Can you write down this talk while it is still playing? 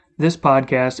This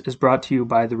podcast is brought to you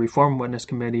by the Reformed Witness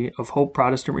Committee of Hope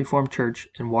Protestant Reformed Church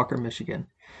in Walker, Michigan.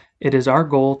 It is our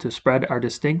goal to spread our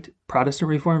distinct Protestant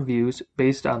Reformed views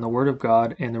based on the Word of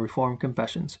God and the Reformed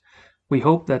Confessions. We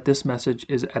hope that this message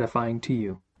is edifying to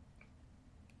you.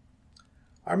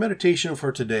 Our meditation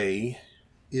for today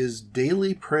is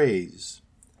daily praise.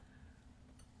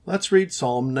 Let's read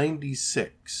Psalm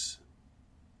 96.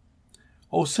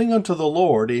 O sing unto the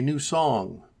Lord a new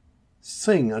song.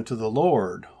 Sing unto the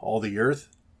Lord, all the earth.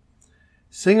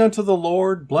 Sing unto the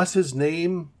Lord, bless his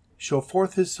name, show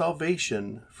forth his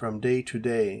salvation from day to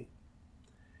day.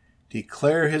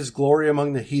 Declare his glory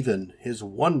among the heathen, his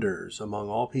wonders among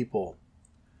all people.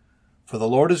 For the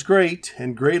Lord is great,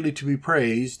 and greatly to be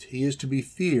praised. He is to be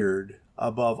feared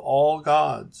above all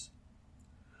gods.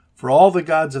 For all the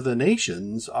gods of the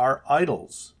nations are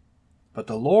idols, but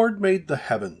the Lord made the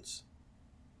heavens.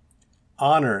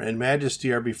 Honor and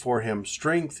majesty are before him,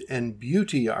 strength and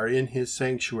beauty are in his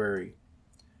sanctuary.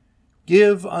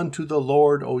 Give unto the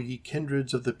Lord, O ye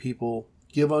kindreds of the people,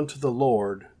 give unto the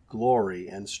Lord glory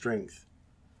and strength.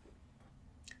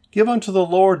 Give unto the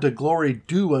Lord the glory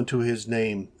due unto his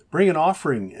name. Bring an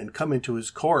offering and come into his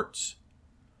courts.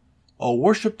 O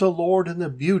worship the Lord in the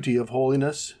beauty of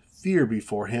holiness. Fear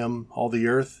before him, all the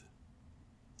earth.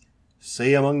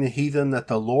 Say among the heathen that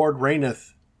the Lord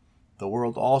reigneth. The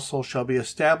world also shall be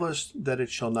established, that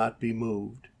it shall not be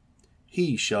moved.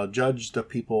 He shall judge the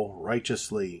people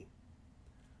righteously.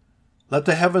 Let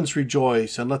the heavens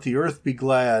rejoice, and let the earth be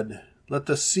glad. Let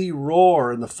the sea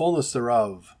roar, and the fullness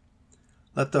thereof.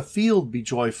 Let the field be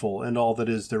joyful, and all that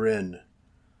is therein.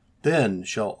 Then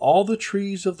shall all the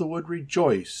trees of the wood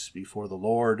rejoice before the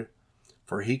Lord.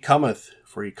 For he cometh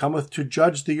to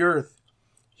judge the earth.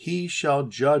 He shall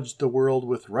judge the world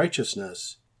with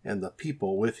righteousness, and the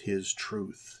people with his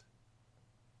truth.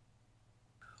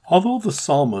 Although the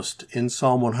psalmist in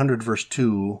Psalm 100 verse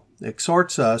 2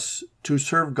 exhorts us to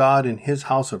serve God in his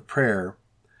house of prayer,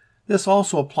 this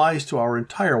also applies to our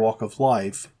entire walk of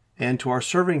life and to our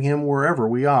serving him wherever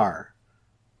we are.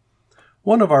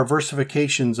 One of our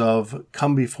versifications of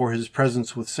 "Come before his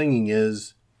presence with singing"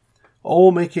 is,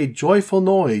 "O make a joyful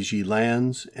noise, ye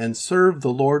lands, and serve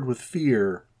the Lord with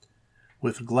fear.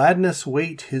 With gladness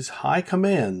wait his high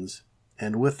commands,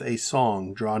 and with a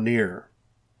song draw near."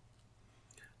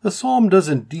 The psalm does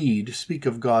indeed speak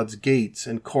of God's gates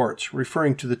and courts,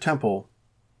 referring to the temple.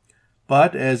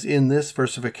 But as in this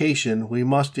versification, we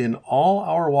must in all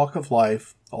our walk of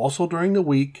life, also during the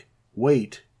week,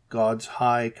 wait God's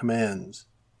high commands.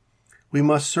 We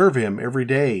must serve him every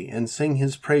day and sing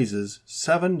his praises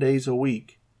 7 days a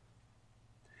week.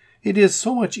 It is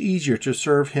so much easier to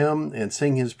serve him and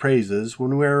sing his praises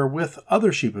when we are with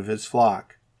other sheep of his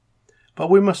flock. But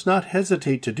we must not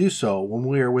hesitate to do so when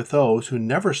we are with those who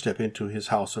never step into his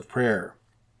house of prayer.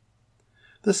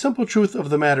 The simple truth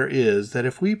of the matter is that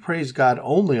if we praise God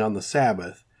only on the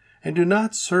Sabbath and do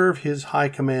not serve his high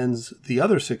commands the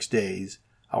other 6 days,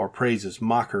 our praise is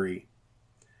mockery.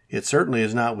 It certainly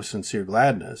is not with sincere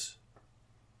gladness.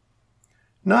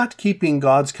 Not keeping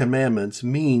God's commandments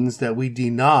means that we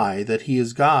deny that he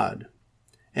is God.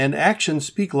 And actions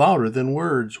speak louder than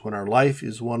words when our life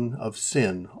is one of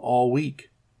sin all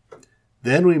week.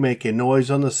 Then we make a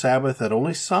noise on the Sabbath that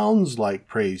only sounds like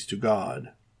praise to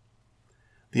God.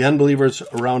 The unbelievers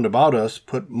around about us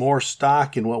put more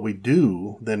stock in what we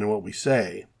do than in what we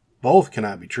say. Both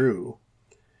cannot be true.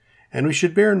 And we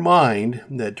should bear in mind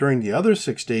that during the other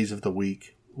 6 days of the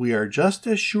week, we are just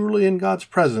as surely in God's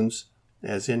presence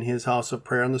as in his house of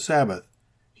prayer on the Sabbath.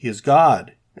 He is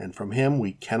God, and from him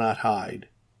we cannot hide.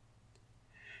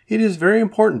 It is very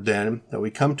important, then, that we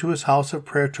come to his house of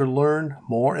prayer to learn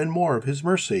more and more of his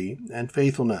mercy and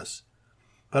faithfulness,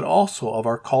 but also of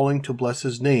our calling to bless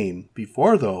his name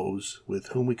before those with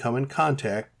whom we come in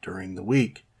contact during the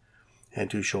week, and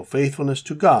to show faithfulness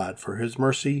to God for his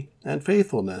mercy and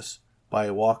faithfulness by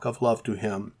a walk of love to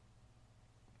him.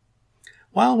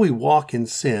 While we walk in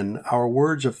sin, our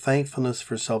words of thankfulness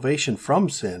for salvation from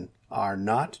sin are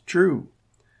not true.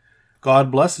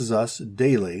 God blesses us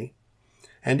daily,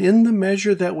 and in the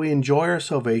measure that we enjoy our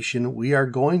salvation, we are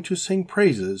going to sing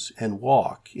praises and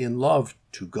walk in love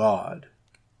to God.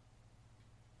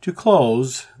 To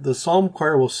close, the Psalm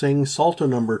Choir will sing Psalter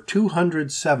number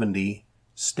 270,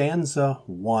 stanza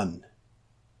 1.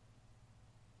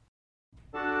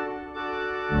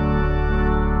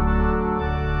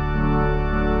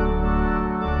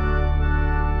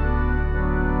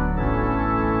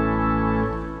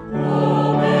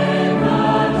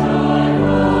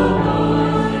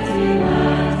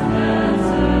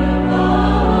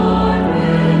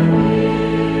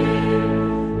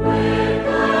 With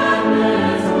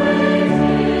gladness wait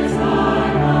his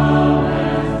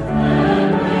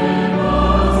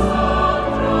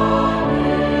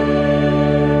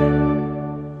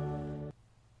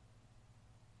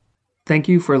Thank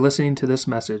you for listening to this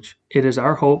message. It is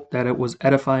our hope that it was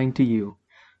edifying to you.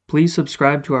 Please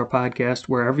subscribe to our podcast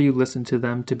wherever you listen to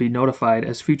them to be notified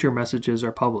as future messages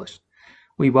are published.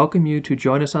 We welcome you to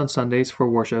join us on Sundays for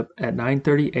worship at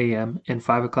 9:30 a.m. and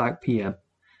 5 o'clock p.m.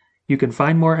 You can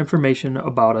find more information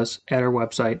about us at our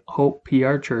website,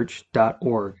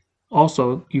 hopeprchurch.org.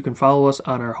 Also, you can follow us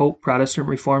on our Hope Protestant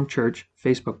Reformed Church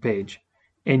Facebook page.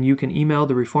 And you can email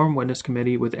the Reformed Witness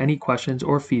Committee with any questions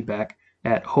or feedback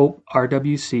at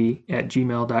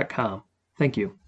hoperwc@gmail.com. Thank you.